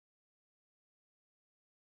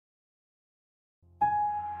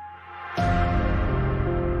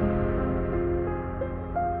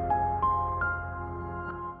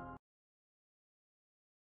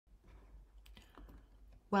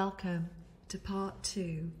Welcome to part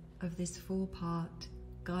 2 of this 4-part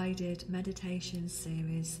guided meditation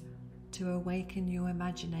series to awaken your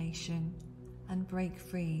imagination and break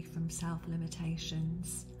free from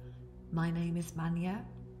self-limitations. My name is Mannia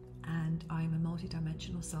and I'm a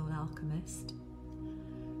multidimensional soul alchemist.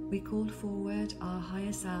 We called forward our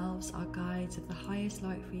higher selves, our guides of the highest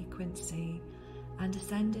light frequency, and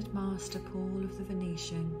ascended Master Paul of the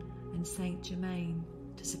Venetian and Saint Germain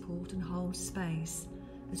to support and hold space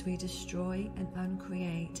as we destroy and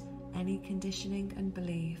uncreate any conditioning and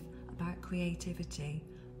belief about creativity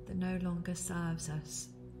that no longer serves us.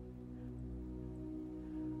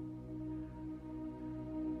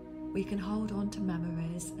 We can hold on to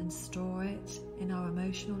memories and store it in our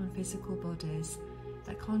emotional and physical bodies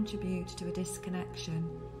that contribute to a disconnection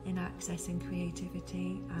in accessing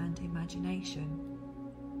creativity and imagination.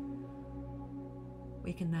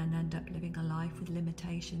 We can then end up living a life with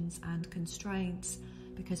limitations and constraints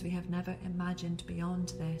because we have never imagined beyond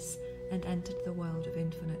this and entered the world of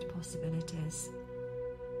infinite possibilities.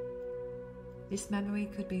 This memory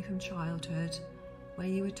could be from childhood, where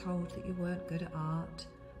you were told that you weren't good at art,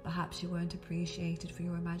 perhaps you weren't appreciated for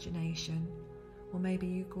your imagination, or maybe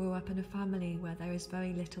you grew up in a family where there is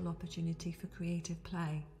very little opportunity for creative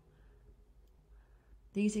play.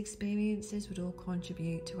 These experiences would all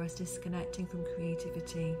contribute to us disconnecting from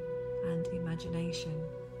creativity and imagination.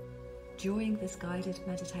 During this guided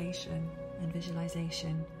meditation and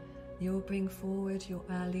visualization, you will bring forward your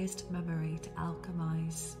earliest memory to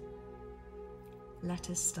alchemize.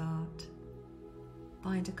 Let us start.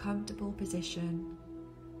 Find a comfortable position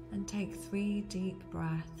and take 3 deep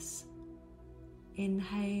breaths,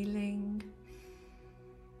 inhaling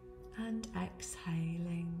and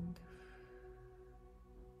exhaling.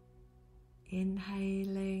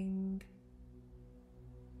 Inhaling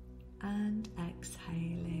and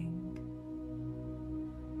exhaling.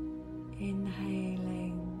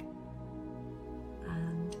 Inhaling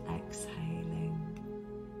and exhaling.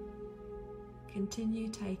 Continue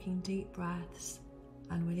taking deep breaths,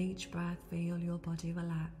 and with each breath feel your body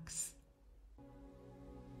relax.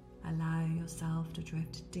 Allow yourself to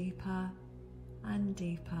drift deeper and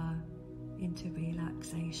deeper into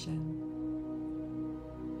relaxation.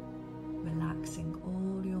 Relaxing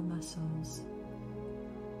all your muscles,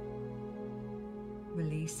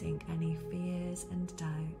 releasing any fears and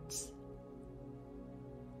doubts,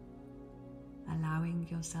 allowing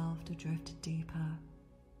yourself to drift deeper.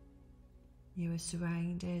 You are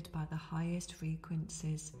surrounded by the highest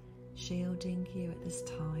frequencies, shielding you at this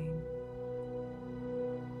time.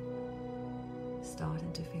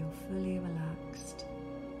 Starting to feel fully relaxed,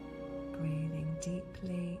 breathing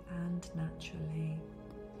deeply and naturally.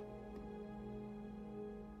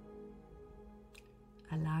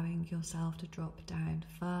 Allowing yourself to drop down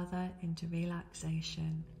further into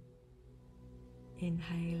relaxation.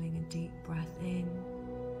 Inhaling a deep breath in,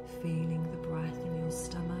 feeling the breath in your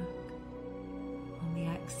stomach. On the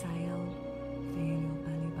exhale, feel your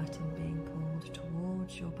belly button being pulled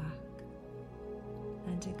towards your back.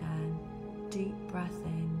 And again, deep breath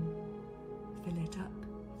in, fill it up,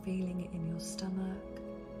 feeling it in your stomach,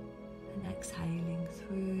 and exhaling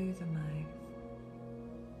through the mouth.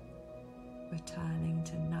 Returning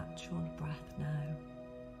to natural breath now.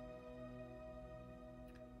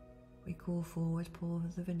 We call forward Paul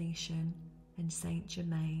of the Venetian and Saint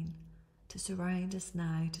Germain to surround us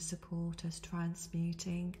now to support us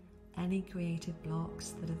transmuting any creative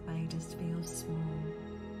blocks that have made us feel small.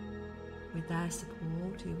 With their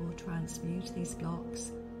support, you will transmute these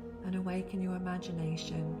blocks and awaken your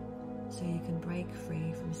imagination so you can break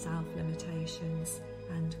free from self-limitations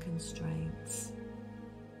and constraints.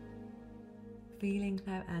 Feeling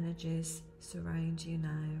their energies surround you now.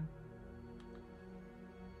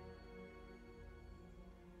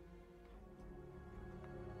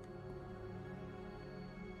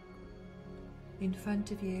 In front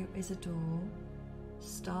of you is a door.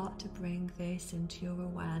 Start to bring this into your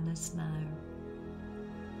awareness now.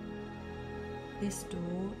 This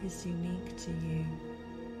door is unique to you.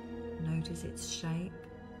 Notice its shape,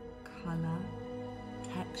 colour,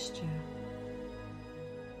 texture.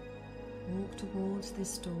 Walk towards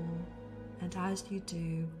this door, and as you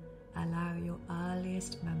do, allow your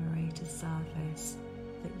earliest memory to surface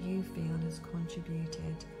that you feel has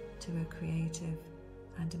contributed to a creative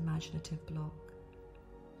and imaginative block.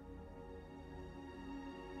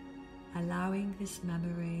 Allowing this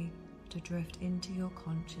memory to drift into your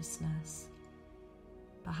consciousness.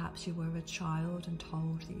 Perhaps you were a child and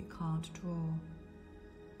told that you can't draw.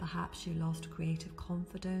 Perhaps you lost creative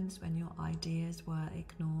confidence when your ideas were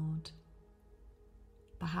ignored.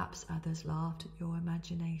 Perhaps others laughed at your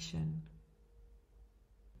imagination.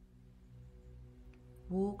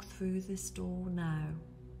 Walk through this door now.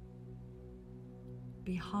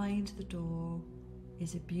 Behind the door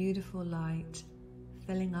is a beautiful light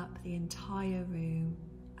filling up the entire room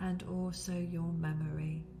and also your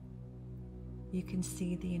memory. You can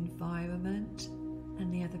see the environment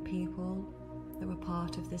and the other people that were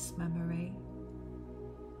part of this memory.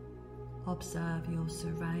 Observe your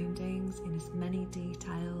surroundings in as many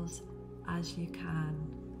details as you can.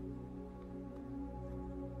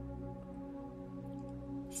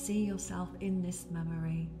 See yourself in this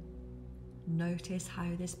memory. Notice how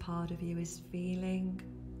this part of you is feeling.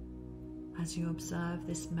 As you observe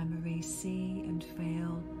this memory, see and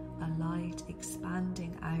feel a light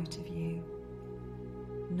expanding out of you.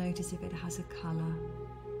 Notice if it has a colour.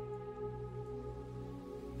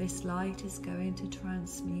 This light is going to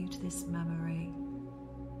transmute this memory.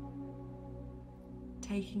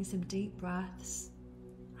 Taking some deep breaths,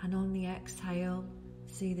 and on the exhale,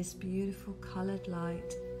 see this beautiful coloured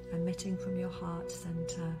light emitting from your heart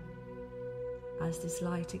centre. As this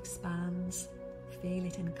light expands, feel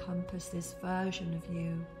it encompass this version of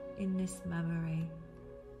you in this memory.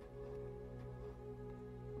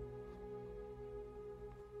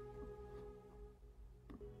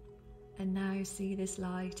 And now see this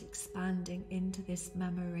light expanding into this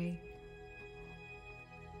memory,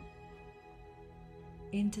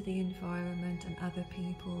 into the environment and other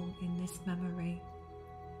people in this memory.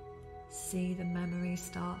 See the memory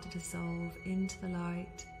start to dissolve into the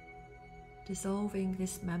light, dissolving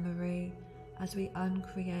this memory as we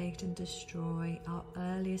uncreate and destroy our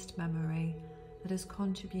earliest memory that has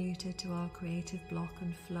contributed to our creative block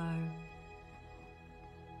and flow.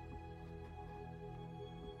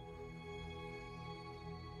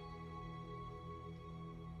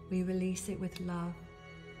 We release it with love.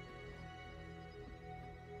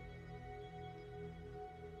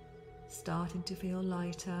 Starting to feel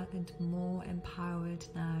lighter and more empowered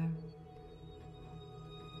now.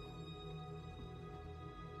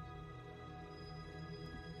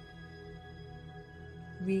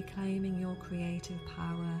 Reclaiming your creative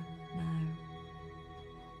power now.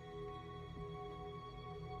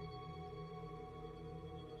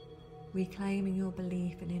 Reclaiming your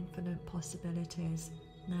belief in infinite possibilities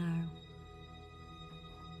now.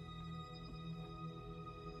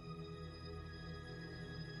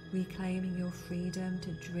 Reclaiming your freedom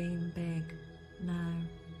to dream big now.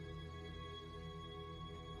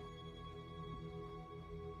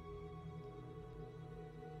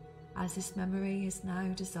 As this memory is now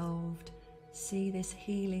dissolved, see this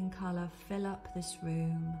healing colour fill up this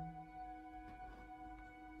room.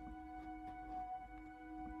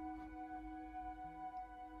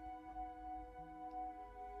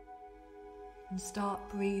 And start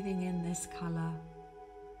breathing in this colour.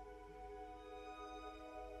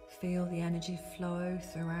 Feel the energy flow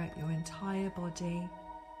throughout your entire body.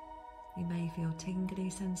 You may feel tingly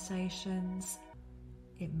sensations.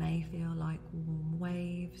 It may feel like warm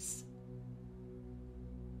waves.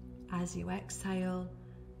 As you exhale,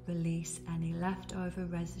 release any leftover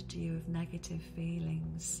residue of negative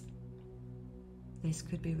feelings. This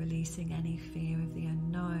could be releasing any fear of the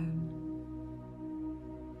unknown.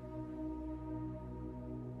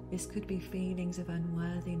 This could be feelings of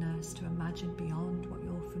unworthiness to imagine beyond what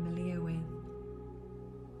you're familiar with.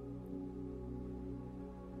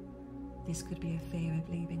 This could be a fear of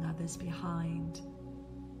leaving others behind.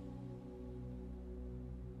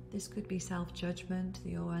 This could be self-judgment that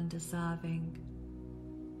you're undeserving.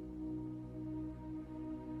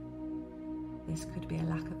 This could be a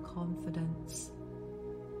lack of confidence.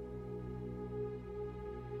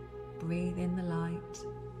 Breathe in the light,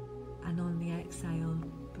 and on the exhale,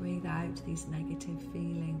 breathe out these negative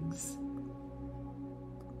feelings.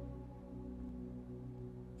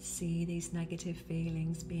 See these negative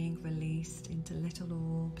feelings being released into little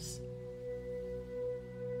orbs.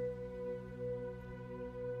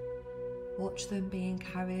 Watch them being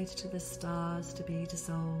carried to the stars to be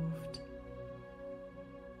dissolved.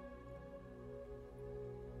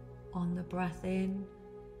 On the breath in,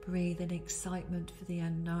 breathe in excitement for the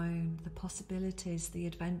unknown, the possibilities, the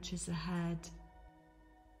adventures ahead.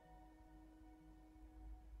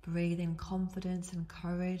 Breathe in confidence and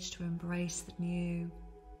courage to embrace the new.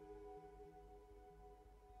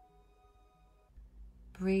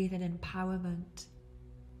 Breathe in empowerment.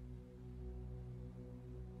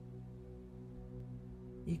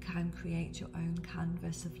 You can create your own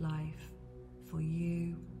canvas of life for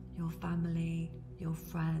you, your family, your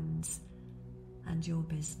friends, and your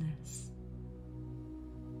business.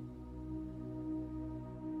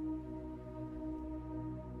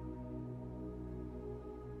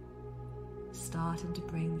 Starting to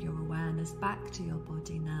bring your awareness back to your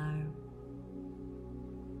body now.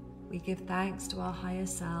 We give thanks to our higher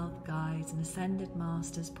self, guides and ascended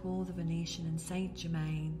masters, Paul the Venetian and Saint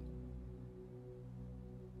Germain.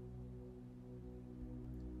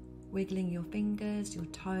 Wiggling your fingers, your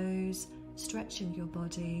toes, stretching your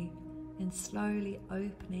body, and slowly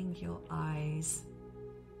opening your eyes.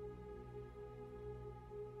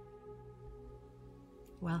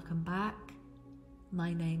 Welcome back.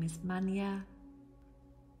 My name is Mannia.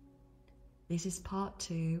 This is part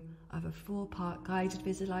 2 of a 4-part guided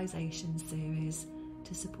visualization series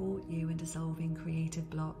to support you in dissolving creative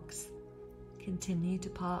blocks. Continue to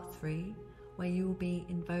part 3, where you will be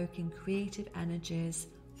invoking creative energies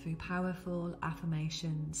through powerful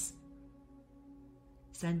affirmations.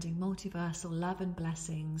 Sending multiversal love and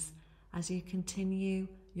blessings as you continue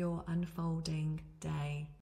your unfolding day.